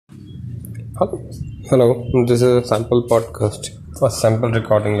Hello. Hello. This is a sample podcast, a sample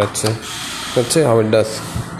recording. Let's see how it does.